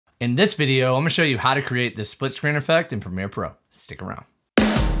In this video, I'm gonna show you how to create this split screen effect in Premiere Pro. Stick around.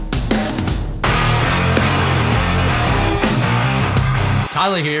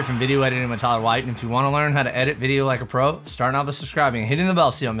 Tyler here from Video Editing with Tyler White, and if you want to learn how to edit video like a pro, start out by subscribing and hitting the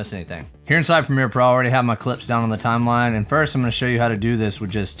bell so you don't miss anything. Here inside Premiere Pro, I already have my clips down on the timeline, and first I'm going to show you how to do this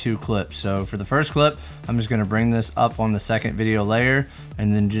with just 2 clips. So for the first clip, I'm just going to bring this up on the second video layer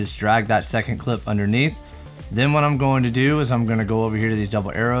and then just drag that second clip underneath. Then what I'm going to do is I'm going to go over here to these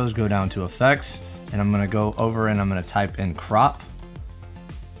double arrows, go down to effects, and I'm going to go over and I'm going to type in crop.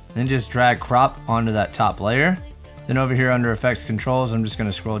 Then just drag crop onto that top layer. Then over here under effects controls, I'm just going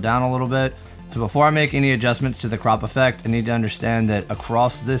to scroll down a little bit. So before I make any adjustments to the crop effect, I need to understand that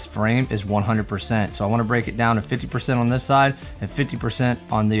across this frame is 100%. So I want to break it down to 50% on this side and 50%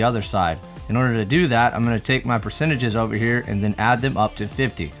 on the other side. In order to do that, I'm going to take my percentages over here and then add them up to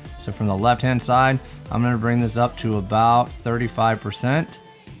 50. So from the left hand side, I'm going to bring this up to about 35%.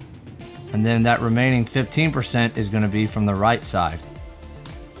 And then that remaining 15% is going to be from the right side.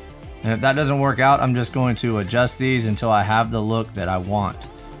 And if that doesn't work out, I'm just going to adjust these until I have the look that I want.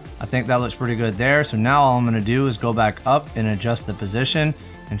 I think that looks pretty good there. So now all I'm going to do is go back up and adjust the position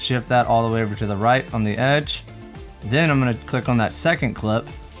and shift that all the way over to the right on the edge. Then I'm going to click on that second clip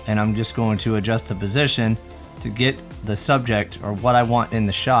and I'm just going to adjust the position to get the subject or what I want in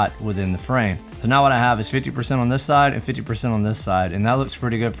the shot within the frame. So now what I have is 50% on this side and 50% on this side, and that looks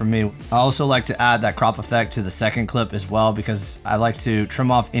pretty good for me. I also like to add that crop effect to the second clip as well because I like to trim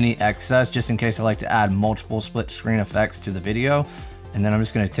off any excess just in case I like to add multiple split screen effects to the video. And then I'm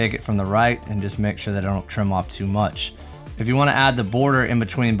just going to take it from the right and just make sure that I don't trim off too much. If you want to add the border in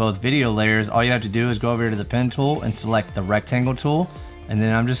between both video layers, all you have to do is go over to the pen tool and select the rectangle tool, and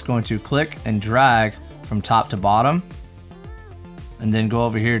then I'm just going to click and drag from top to bottom, and then go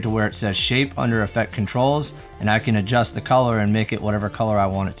over here to where it says shape under effect controls, and I can adjust the color and make it whatever color I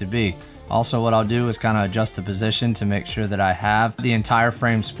want it to be. Also what I'll do is kind of adjust the position to make sure that I have the entire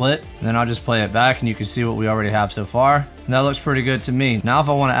frame split, and then I'll just play it back and you can see what we already have so far. And that looks pretty good to me. Now if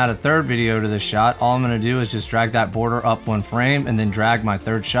I want to add a third video to this shot, all I'm going to do is just drag that border up 1 frame and then drag my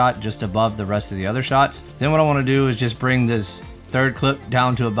third shot just above the rest of the other shots. Then what I want to do is just bring this third clip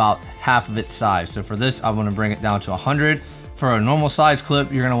down to about half of its size. So for this, I want to bring it down to 100. For a normal size clip,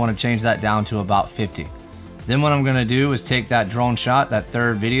 you're going to want to change that down to about 50. Then what I'm going to do is take that drone shot, that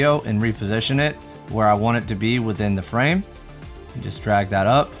third video, and reposition it where I want it to be within the frame. And just drag that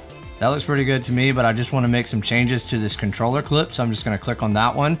up. That looks pretty good to me, but I just want to make some changes to this controller clip. So I'm just going to click on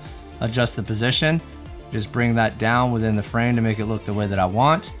that one, adjust the position, just bring that down within the frame to make it look the way that I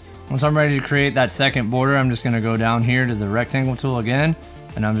want. Once I'm ready to create that second border, I'm just going to go down here to the rectangle tool again,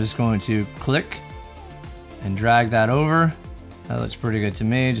 and I'm just going to click and drag that over. That looks pretty good to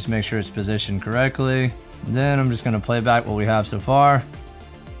me. Just make sure it's positioned correctly. And then I'm just going to play back what we have so far,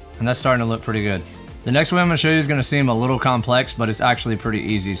 and that's starting to look pretty good. The next way I'm going to show you is going to seem a little complex, but it's actually pretty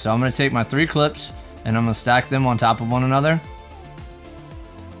easy. So I'm going to take my 3 clips and I'm going to stack them on top of one another.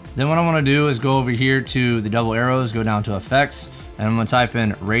 Then what I want to do is go over here to the double arrows, go down to effects, and I'm going to type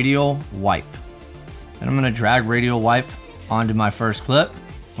in Radial Wipe. And I'm going to drag Radial Wipe onto my first clip.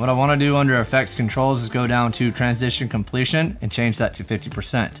 What I want to do under effects controls is go down to transition completion and change that to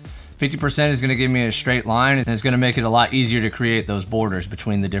 50%. 50% is going to give me a straight line, and it's going to make it a lot easier to create those borders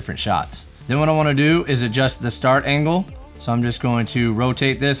between the different shots. Then what I want to do is adjust the start angle. So I'm just going to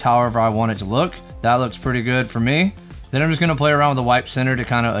rotate this however I want it to look. That looks pretty good for me. Then I'm just going to play around with the wipe center to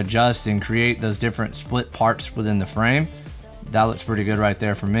kind of adjust and create those different split parts within the frame. That looks pretty good right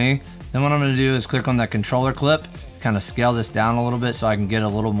there for me. Then what I'm going to do is click on that controller clip, kind of scale this down a little bit so I can get a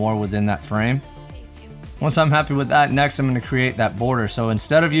little more within that frame. Once I'm happy with that, next I'm going to create that border. So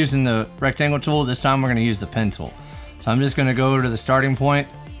instead of using the rectangle tool, this time we're going to use the pen tool. So I'm just going to go to the starting point,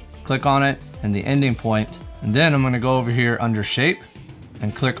 click on it, and the ending point, and then I'm going to go over here under shape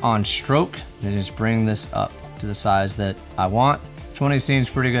and click on stroke and just bring this up to the size that I want. 20 seems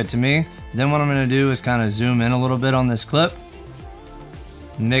pretty good to me. Then what I'm going to do is kind of zoom in a little bit on this clip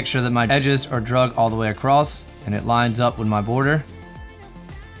and make sure that my edges are dragged all the way across and it lines up with my border.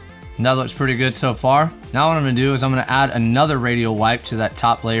 And that looks pretty good so far. Now what I'm going to do is I'm going to add another radial wipe to that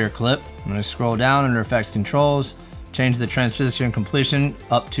top layer clip. I'm going to scroll down under effects controls, change the transition completion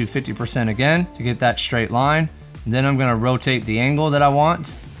up to 50% again to get that straight line. And then I'm going to rotate the angle that I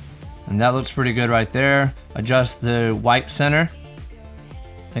want. And that looks pretty good right there. Adjust the wipe center.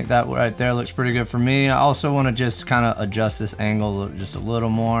 I think that right there looks pretty good for me. I also want to just kind of adjust this angle just a little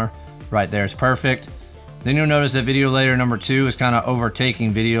more. Right there is perfect. Then you'll notice that video layer number 2 is kind of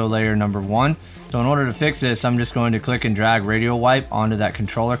overtaking video layer number 1. So in order to fix this, I'm just going to click and drag radial wipe onto that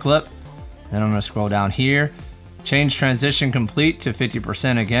controller clip. Then I'm going to scroll down here change transition complete to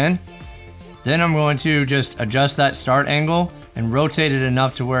 50% again. Then I'm going to just adjust that start angle and rotate it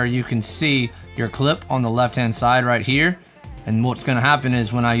enough to where you can see your clip on the left hand side right here. And what's going to happen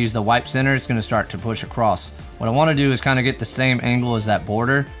is when I use the wipe center, it's going to start to push across. What I want to do is kind of get the same angle as that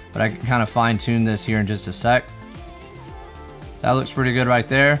border, but I can kind of fine tune this here in just a sec. That looks pretty good right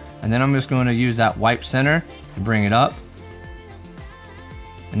there. And then I'm just going to use that wipe center and bring it up.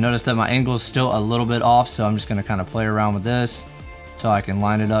 And notice that my angle is still a little bit off, so I'm just going to kind of play around with this so I can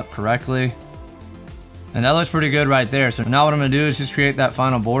line it up correctly. And that looks pretty good right there. So now what I'm going to do is just create that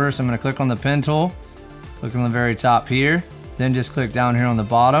final border. So I'm going to click on the pen tool, click on the very top here, then just click down here on the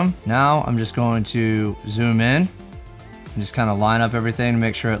bottom. Now I'm just going to zoom in and just kind of line up everything to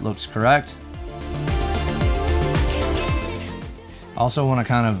make sure it looks correct. Also want to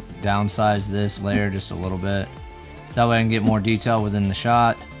kind of downsize this layer just a little bit. That way I can get more detail within the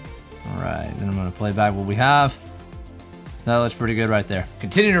shot. All right, then I'm going to play back what we have. That looks pretty good right there.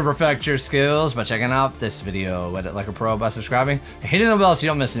 Continue to perfect your skills by checking out this video. Edit like a pro by subscribing and hitting the bell so you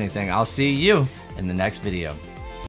don't miss anything. I'll see you in the next video.